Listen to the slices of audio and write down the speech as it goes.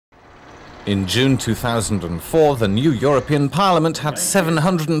In June 2004, the new European Parliament had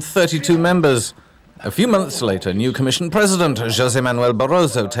 732 members. A few months later, new Commission President José Manuel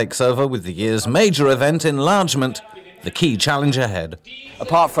Barroso takes over with the year's major event, enlargement, the key challenge ahead.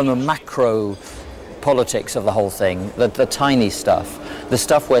 Apart from the macro politics of the whole thing, the tiny stuff, the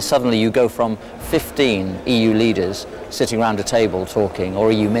stuff where suddenly you go from 15 EU leaders sitting around a table talking,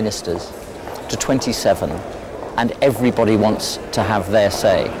 or EU ministers, to 27, and everybody wants to have their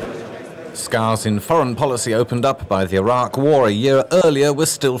say. Scars in foreign policy opened up by the Iraq War a year earlier were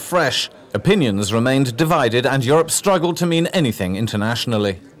still fresh. Opinions remained divided and Europe struggled to mean anything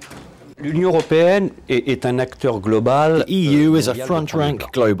internationally. The EU is a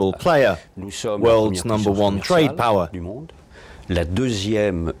front-rank global player, world's #1 trade power,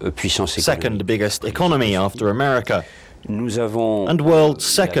 second biggest economy after America, and world's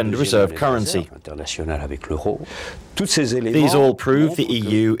second reserve currency. These all prove the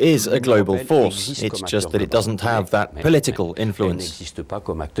EU is a global force. It's just that it doesn't have that political influence.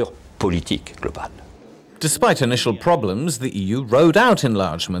 Despite initial problems, the EU rode out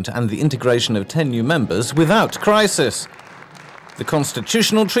enlargement and the integration of 10 new members without crisis. The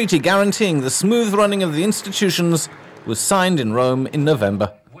constitutional treaty guaranteeing the smooth running of the institutions was signed in Rome in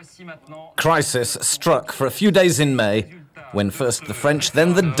November. Crisis struck for a few days in May, when first the French,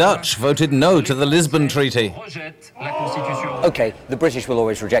 then the Dutch voted no to the Lisbon Treaty. Okay, the British will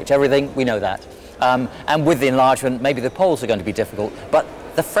always reject everything, we know that. And with the enlargement, maybe the Poles are going to be difficult, but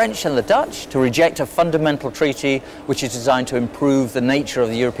the French and the Dutch to reject a fundamental treaty which is designed to improve the nature of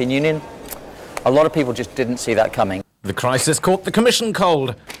the European Union, a lot of people just didn't see that coming. The crisis caught the Commission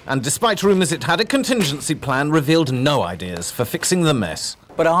cold, and despite rumours it had a contingency plan, revealed no ideas for fixing the mess.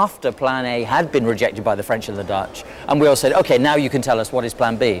 But after Plan A had been rejected by the French and the Dutch, and we all said, OK, now you can tell us what is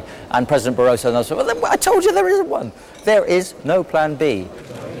Plan B. And President Barroso said, well, I told you there isn't one. There is no Plan B.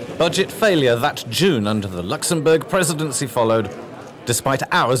 Budget failure that June under the Luxembourg presidency followed, despite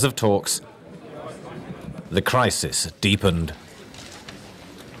hours of talks. The crisis deepened.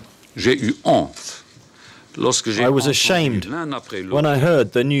 I was ashamed when I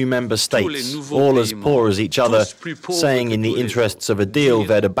heard the new member states, all as poor as each other, saying in the interests of a deal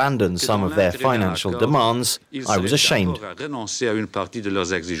they'd abandon some of their financial demands. I was ashamed.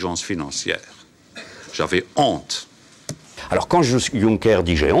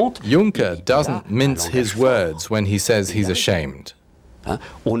 Juncker doesn't mince his words when he says he's ashamed.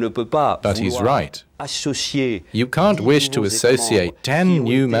 But he's right. You can't wish to associate 10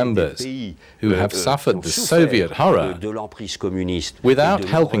 new members who have suffered the Soviet horror without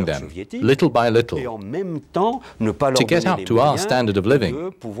helping them, little by little, to get up to our standard of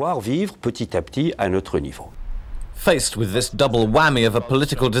living. Faced with this double whammy of a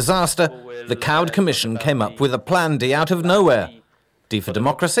political disaster, the cowed Commission came up with a Plan D out of nowhere. D for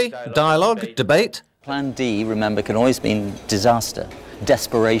democracy, dialogue, debate. Plan D, remember, can always mean disaster,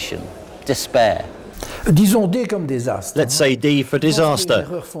 desperation, despair. Let's say D for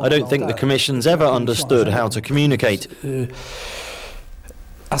disaster. I don't think the Commission's ever understood how to communicate. You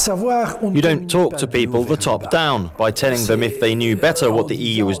don't talk to people the top down. By telling them if they knew better what the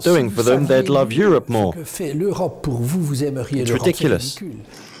EU was doing for them, they'd love Europe more. It's ridiculous.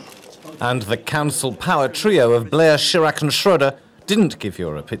 And the council power trio of Blair, Chirac and Schröder didn't give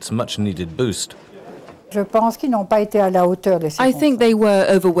Europe its much-needed boost. I think they were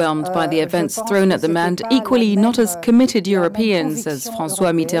overwhelmed by the events thrown at them and equally not as committed Europeans as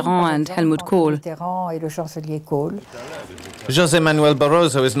François Mitterrand and Helmut Kohl. José Manuel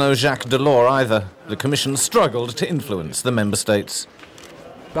Barroso is no Jacques Delors either. The Commission struggled to influence the member states.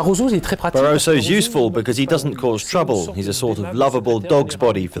 Barroso's useful because he doesn't cause trouble. He's a sort of lovable dog's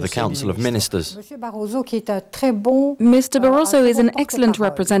body for the Council of Ministers. Mr. Barroso is an excellent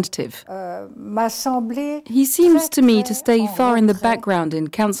representative. He seems to me to stay far in the background in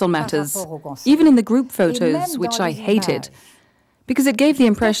council matters, even in the group photos, which I hated, because it gave the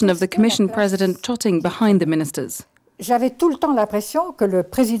impression of the Commission President trotting behind the ministers. J'avais tout le temps l'impression que le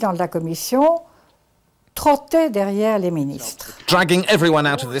président de la Commission trottait derrière les ministres. Dragging everyone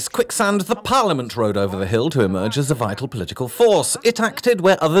out of this quicksand, the Parliament rode over the hill to emerge as a vital political force. It acted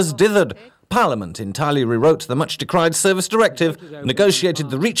where others dithered. Parliament entirely rewrote the much-decried Service Directive, negotiated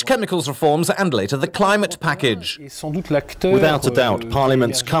the REACH chemicals reforms and later the climate package. Without a doubt,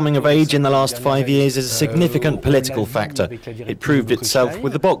 Parliament's coming of age in the last 5 years is a significant political factor. It proved itself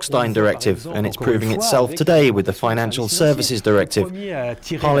with the Bockstein Directive, and it's proving itself today with the Financial Services Directive.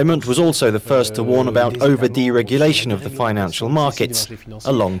 Parliament was also the first to warn about over-deregulation of the financial markets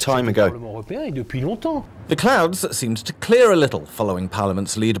a long time ago. The clouds seemed to clear a little following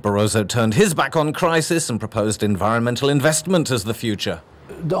Parliament's lead. Barroso turned his back on crisis and proposed environmental investment as the future.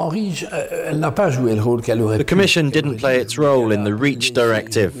 The Commission didn't play its role in the REACH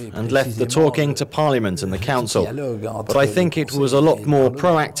directive and left the talking to Parliament and the Council. But I think it was a lot more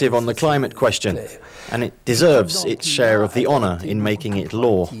proactive on the climate question, and it deserves its share of the honour in making it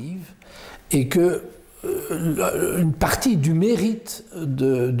law. Une partie du mérite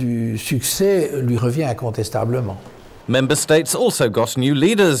du succès lui revient incontestablement. Member states also got new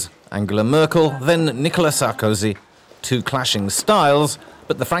leaders, Angela Merkel, then Nicolas Sarkozy. Two clashing styles,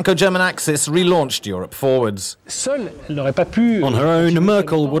 but the Franco-German axis relaunched Europe forwards. On her own,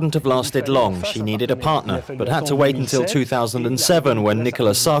 Merkel wouldn't have lasted long. She needed a partner, but had to wait until 2007 when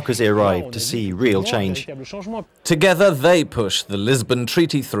Nicolas Sarkozy arrived to see real change. Together they push the Lisbon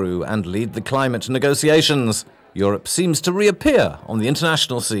Treaty through and lead the climate negotiations. Europe seems to reappear on the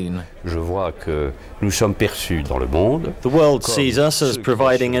international scene. The world sees us as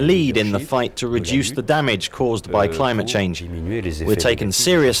providing a lead in the fight to reduce the damage caused by climate change. We're taken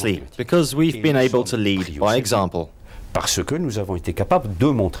seriously because we've been able to lead by example. The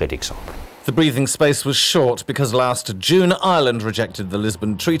breathing space was short because last June Ireland rejected the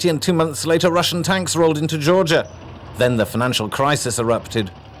Lisbon Treaty and 2 months later Russian tanks rolled into Georgia. Then the financial crisis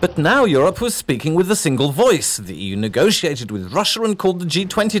erupted. But now Europe was speaking with a single voice. The EU negotiated with Russia and called the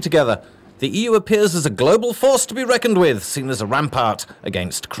G20 together. The EU appears as a global force to be reckoned with, seen as a rampart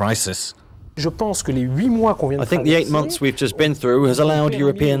against crisis. I think the 8 months we've just been through has allowed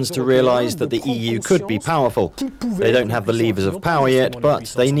Europeans to realise that the EU could be powerful. They don't have the levers of power yet,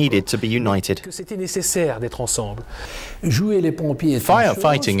 but they needed to be united.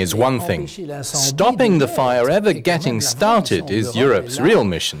 Firefighting is one thing. Stopping the fire ever getting started is Europe's real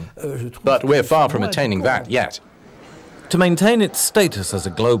mission. But we're far from attaining that yet. To maintain its status as a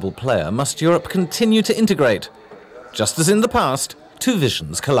global player, must Europe continue to integrate? Just as in the past, two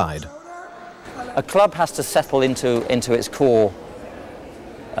visions collide. A club has to settle into its core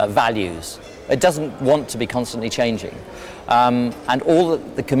values. It doesn't want to be constantly changing. And all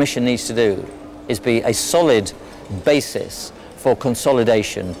that the Commission needs to do is be a solid basis for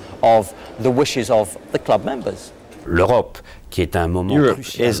consolidation of the wishes of the club members. Europe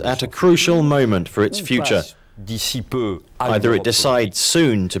is at a crucial moment for its future. Either it decides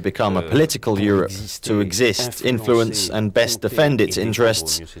soon to become a political Europe, to exist, influence and best defend its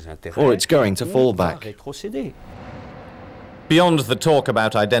interests, or it's going to fall back. Beyond the talk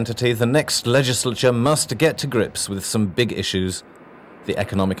about identity, the next legislature must get to grips with some big issues. The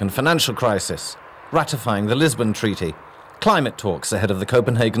economic and financial crisis, ratifying the Lisbon Treaty, climate talks ahead of the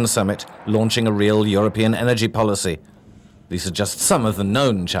Copenhagen summit, launching a real European energy policy. These are just some of the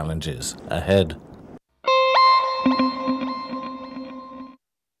known challenges ahead.